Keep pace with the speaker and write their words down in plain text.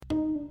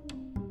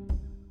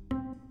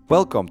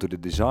Welcome to the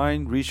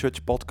Design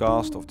Research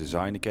Podcast of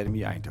Design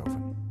Academy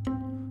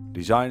Eindhoven.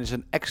 Design is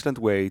an excellent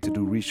way to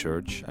do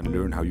research and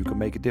learn how you can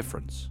make a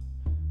difference.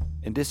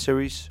 In this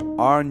series,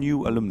 our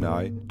new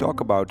alumni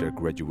talk about their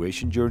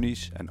graduation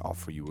journeys and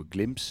offer you a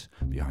glimpse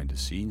behind the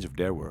scenes of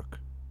their work.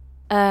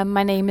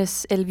 My name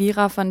is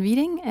Elvira von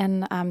Wieding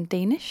and I'm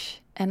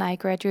Danish, and I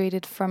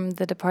graduated from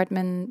the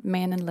department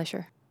Man and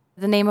Leisure.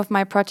 The name of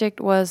my project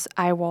was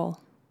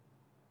Eyewall.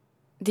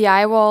 The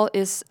eyewall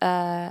is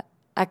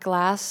a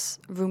glass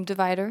room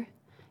divider.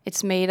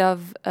 It's made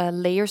of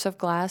layers of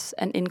glass,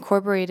 and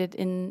incorporated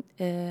in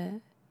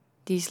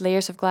these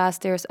layers of glass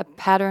there's a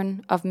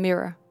pattern of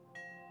mirror.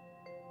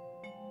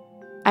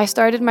 I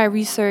started my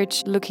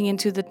research looking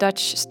into the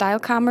Dutch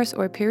stylekamers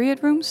or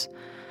period rooms,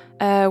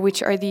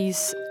 which are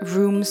these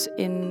rooms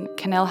in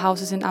canal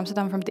houses in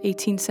Amsterdam from the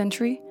 18th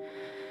century.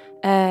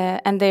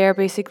 And they are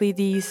basically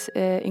these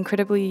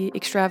incredibly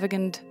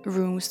extravagant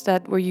rooms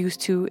that were used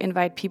to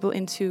invite people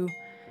into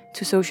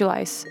to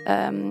socialize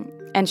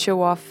and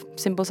show off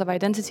symbols of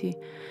identity.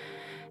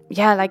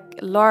 Yeah, like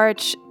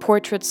large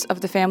portraits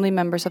of the family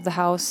members of the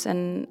house,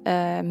 and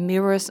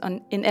mirrors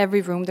in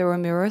every room. There were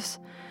mirrors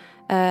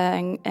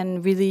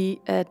and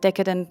really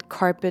decadent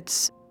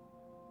carpets.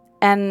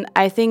 And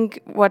I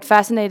think what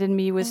fascinated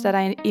me was that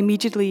I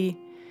immediately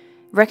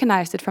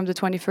recognized it from the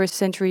 21st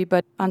century,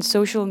 but on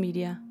social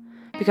media,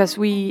 because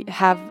we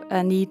have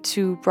a need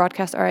to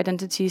broadcast our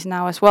identities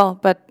now as well,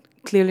 but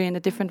clearly in a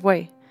different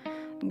way.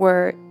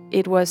 Where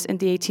it was in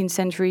the 18th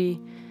century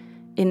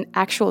in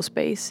actual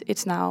space,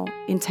 it's now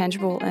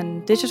intangible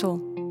and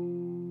digital.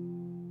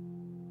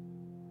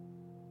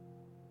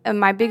 And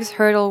my biggest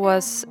hurdle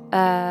was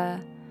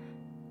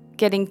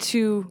getting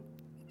too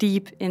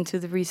deep into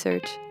the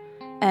research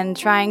and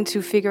trying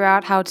to figure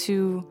out how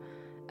to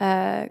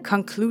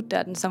conclude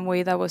that in some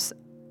way that was,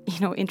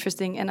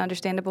 interesting and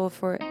understandable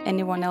for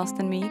anyone else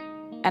than me.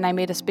 And I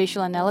made a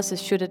spatial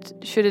analysis. Should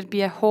it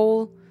be a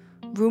whole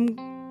room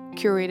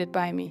curated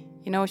by me?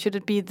 Should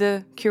it be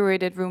the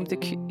curated room, the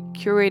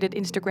curated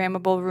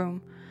Instagrammable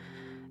room?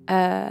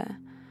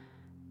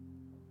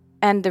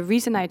 And the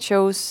reason I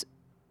chose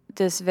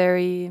this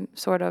very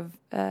sort of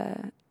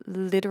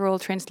literal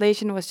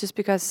translation was just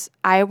because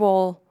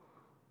Eyewall,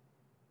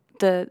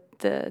 the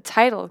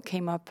title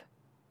came up.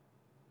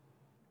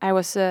 I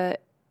was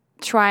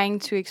trying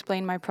to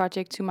explain my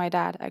project to my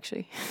dad,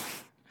 actually.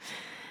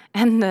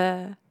 And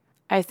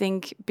I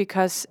think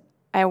because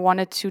I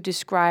wanted to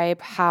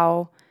describe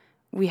how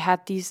we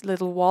had these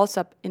little walls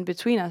up in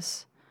between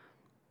us,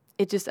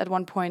 it just at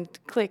one point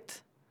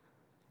clicked.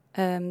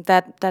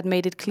 That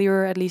made it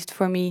clearer, at least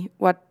for me,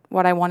 what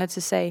I wanted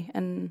to say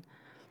and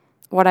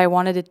what I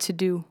wanted it to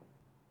do.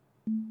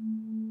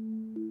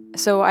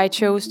 So I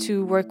chose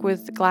to work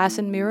with glass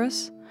and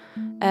mirrors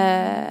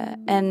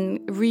and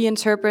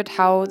reinterpret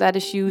how that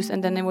is used.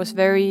 And then it was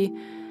very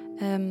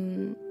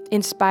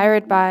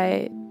inspired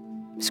by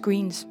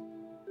screens,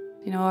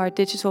 our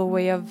digital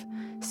way of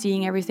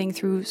seeing everything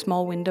through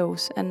small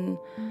windows, and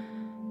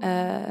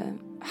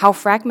how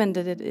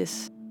fragmented it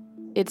is.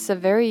 It's a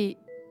very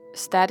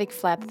static,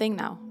 flat thing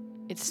now.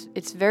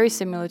 It's very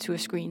similar to a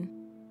screen.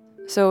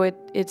 So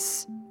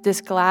it's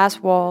this glass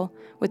wall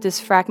with this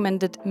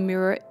fragmented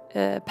mirror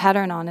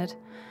pattern on it.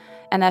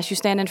 And as you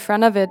stand in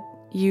front of it,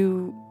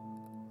 you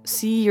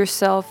see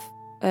yourself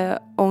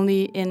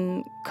only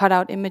in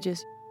cut-out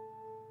images.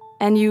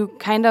 And you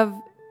kind of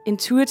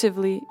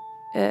intuitively,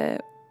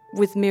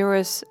 with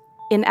mirrors,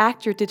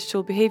 enact your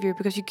digital behavior,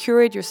 because you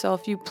curate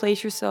yourself, you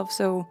place yourself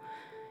so,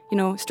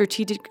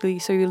 strategically,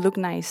 so you look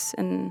nice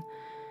and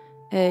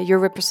you're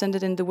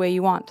represented in the way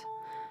you want.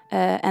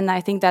 And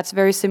I think that's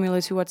very similar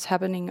to what's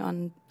happening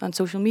on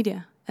social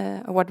media,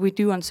 or what we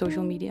do on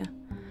social media.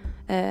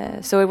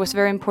 So it was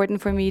very important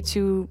for me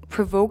to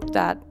provoke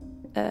that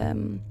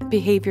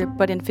behavior,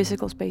 but in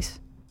physical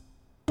space.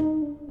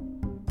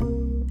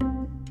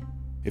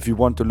 If you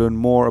want to learn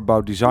more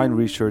about design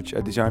research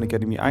at Design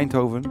Academy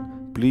Eindhoven,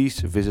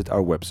 please visit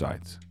our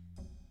website.